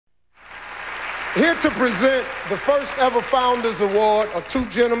Here to present the first ever Founders Award are two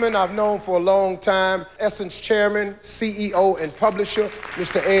gentlemen I've known for a long time, Essence Chairman, CEO, and Publisher,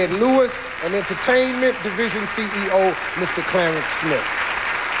 Mr. Ed Lewis, and Entertainment Division CEO, Mr. Clarence Smith.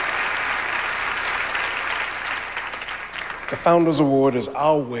 The Founders Award is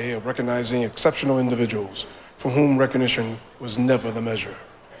our way of recognizing exceptional individuals for whom recognition was never the measure.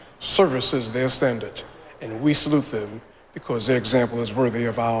 Service is their standard, and we salute them because their example is worthy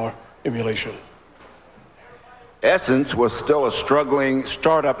of our emulation. Essence was still a struggling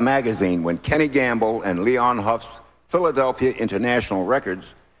startup magazine when Kenny Gamble and Leon Huff's Philadelphia International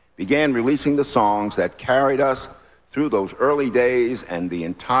Records began releasing the songs that carried us through those early days and the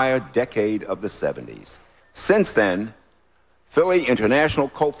entire decade of the 70s. Since then, Philly International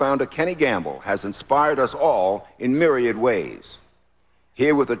co-founder Kenny Gamble has inspired us all in myriad ways.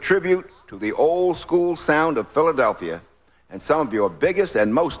 Here with a tribute to the old school sound of Philadelphia and some of your biggest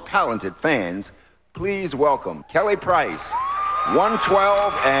and most talented fans, please welcome Kelly Price,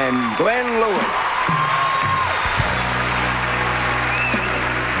 112, and Glenn Lewis.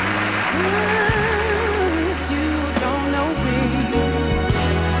 If you don't know me,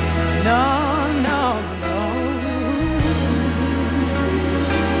 no.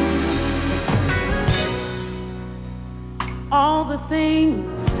 All the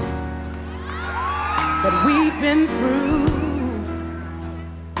things that we've been through,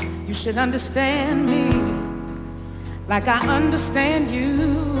 you should understand me like I understand you.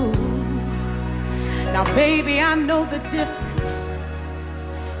 Now, baby, I know the difference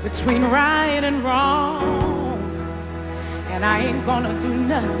between right and wrong, and I ain't gonna do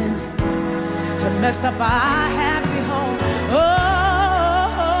nothing to mess up our happy home.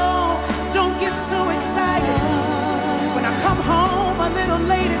 Oh, don't get so excited when I come home a little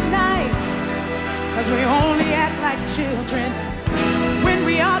late at night, 'cause we only act like children when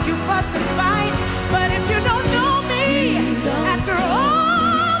we argue, fuss, and fight. But if you don't know me, after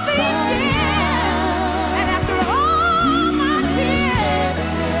all these years, and after all my tears,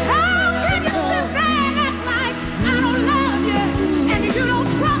 how can you sit there and act like I don't love you, and you don't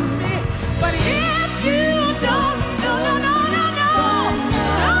trust me? But if you don't know,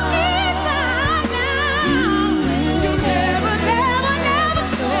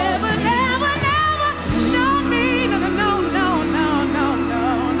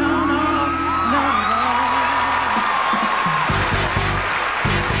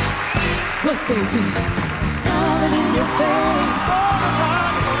 they do, smiling in your face all the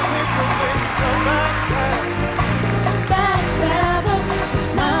time. Take your face, no backstabbers,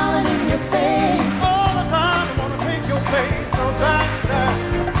 smiling in your face all the time. I wanna take your place, no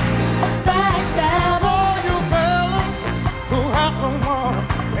backstabbers. All you fellas who have someone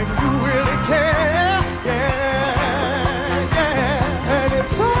and you really care, yeah. And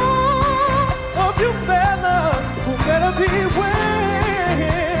it's all of you fellas who better beware.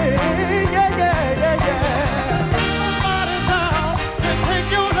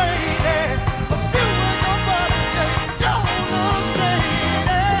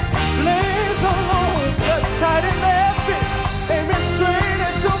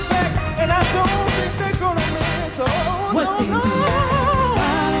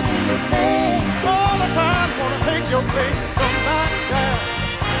 Your face from backstab,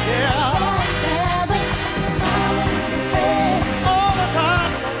 yeah. Backstabbers, smiling in your face all the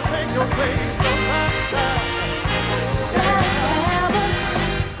time. Take your place from backstab. Backstabbers.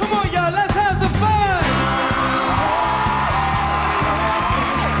 Come on, y'all, let's have some fun.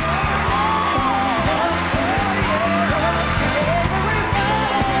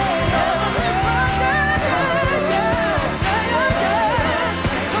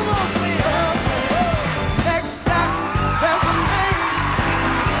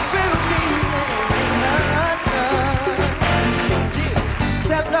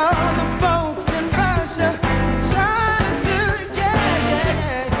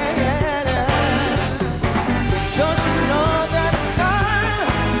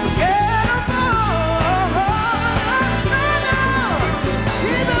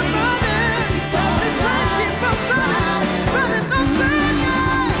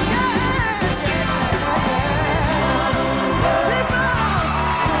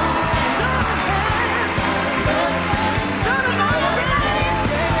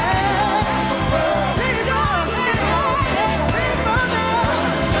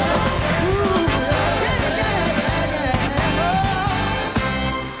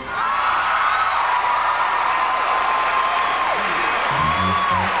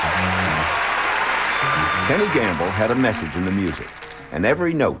 Kenny Gamble had a message in the music, and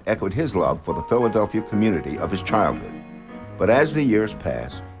every note echoed his love for the Philadelphia community of his childhood. But as the years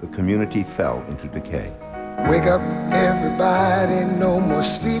passed, the community fell into decay. Wake up, everybody, no more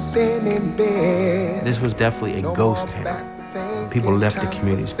sleeping in bed. This was definitely a ghost town. People left the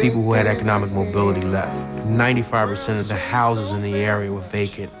communities. People who had economic mobility left. 95% of the houses in the area were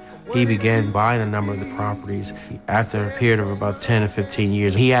vacant. He began buying a number of the properties. After a period of about 10 or 15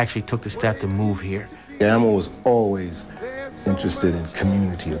 years, he actually took the step to move here. Gamble was always interested in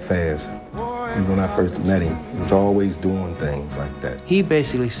community affairs. Even when I first met him, he was always doing things like that. He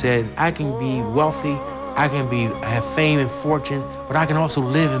basically said, I can be wealthy, I can have fame and fortune, but I can also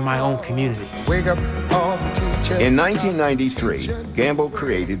live in my own community. Wake up, all the teachers. In 1993, Gamble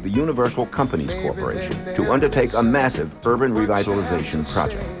created the Universal Companies Corporation to undertake a massive urban revitalization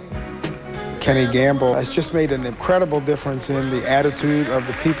project. Kenny Gamble has just made an incredible difference in the attitude of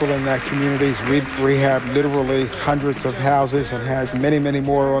the people in that community. He's rehabbed literally hundreds of houses and has many, many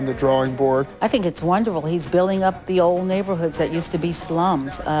more on the drawing board. I think it's wonderful. He's building up the old neighborhoods that used to be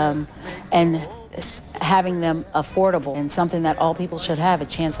slums and having them affordable and something that all people should have, a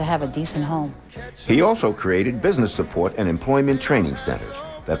chance to have a decent home. He also created business support and employment training centers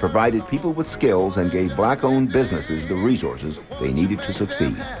that provided people with skills and gave black-owned businesses the resources they needed to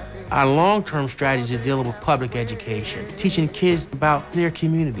succeed. Our long-term strategy is dealing with public education, teaching kids about their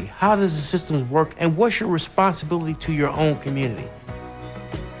community. How does the systems work, and what's your responsibility to your own community?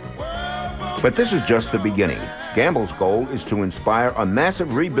 But this is just the beginning. Gamble's goal is to inspire a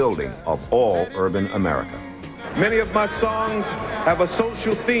massive rebuilding of all urban America. Many of my songs have a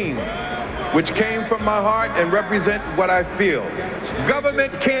social theme, which came from my heart and represent what I feel.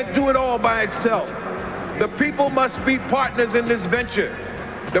 Government can't do it all by itself. The people must be partners in this venture.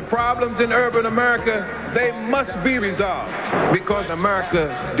 The problems in urban America, they must be resolved because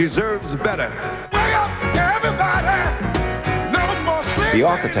America deserves better. The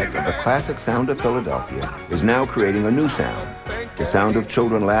architect of the classic sound of Philadelphia is now creating a new sound, the sound of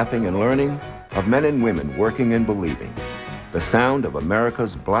children laughing and learning, of men and women working and believing, the sound of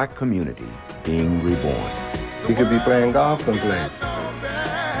America's black community being reborn. He could be playing golf someplace,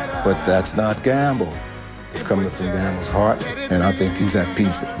 but that's not Gamble. It's coming from Gamble's heart, and I think he's at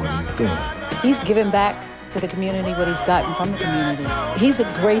peace at what he's doing. He's given back to the community what he's gotten from the community. He's a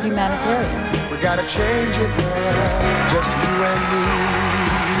great humanitarian. We gotta change it, yeah, just you and me.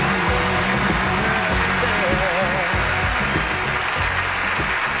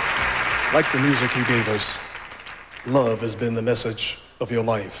 Like the music you gave us, love has been the message of your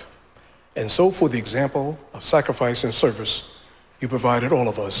life. And so for the example of sacrifice and service you provided all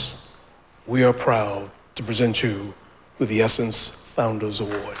of us, we are proud to present you with the Essence Founders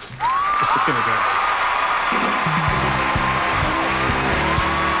Award. Mr. Kenny Gamble.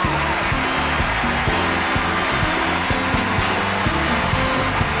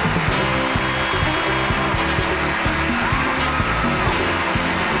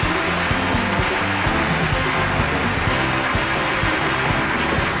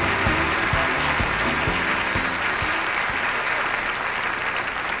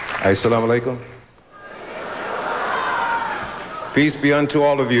 Assalamu alaikum. Peace be unto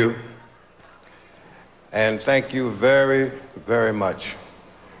all of you. And thank you very, very much.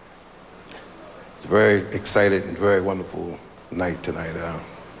 It's a very excited and very wonderful night tonight.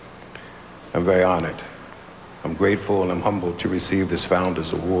 I'm very honored. I'm grateful and I'm humbled to receive this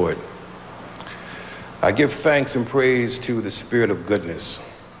Founders Award. I give thanks and praise to the Spirit of goodness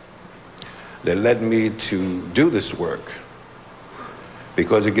that led me to do this work,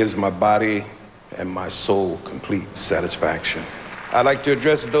 because it gives my body and my soul complete satisfaction. I'd like to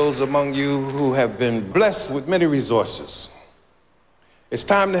address those among you who have been blessed with many resources. It's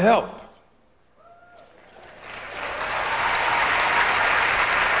time to help.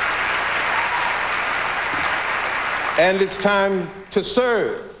 And it's time to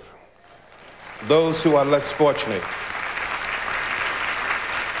serve those who are less fortunate.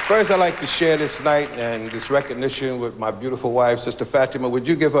 First, I'd like to share this night and this recognition with my beautiful wife, Sister Fatima. Would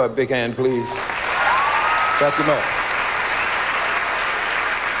you give her a big hand, please? Fatima.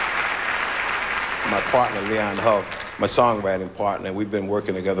 My partner, Leon Huff, my songwriting partner. We've been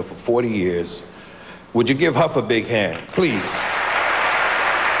working together for 40 years. Would you give Huff a big hand, please?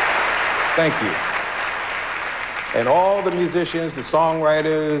 Thank you. And all the musicians, the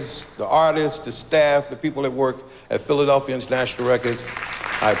songwriters, the artists, the staff, the people that work at Philadelphia International Records,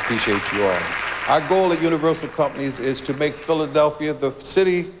 I appreciate you all. Our goal at Universal Companies is to make Philadelphia the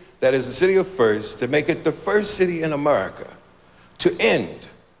city that is the city of first, to make it the first city in America to end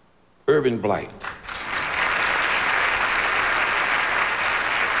urban blight.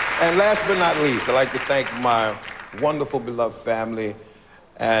 And last but not least, I'd like to thank my wonderful, beloved family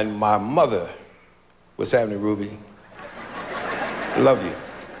and my mother. What's happening, Ruby? I love you.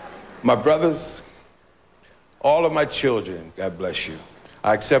 My brothers, all of my children, God bless you.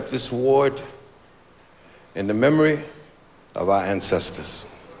 I accept this award in the memory of our ancestors.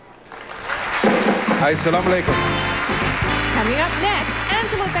 Assalamu alaikum. Coming up next,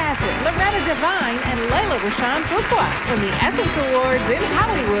 Angela Bassett, Loretta Devine, and Layla Rashawn Fuqua when the Essence Awards in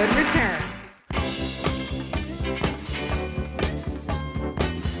Hollywood return.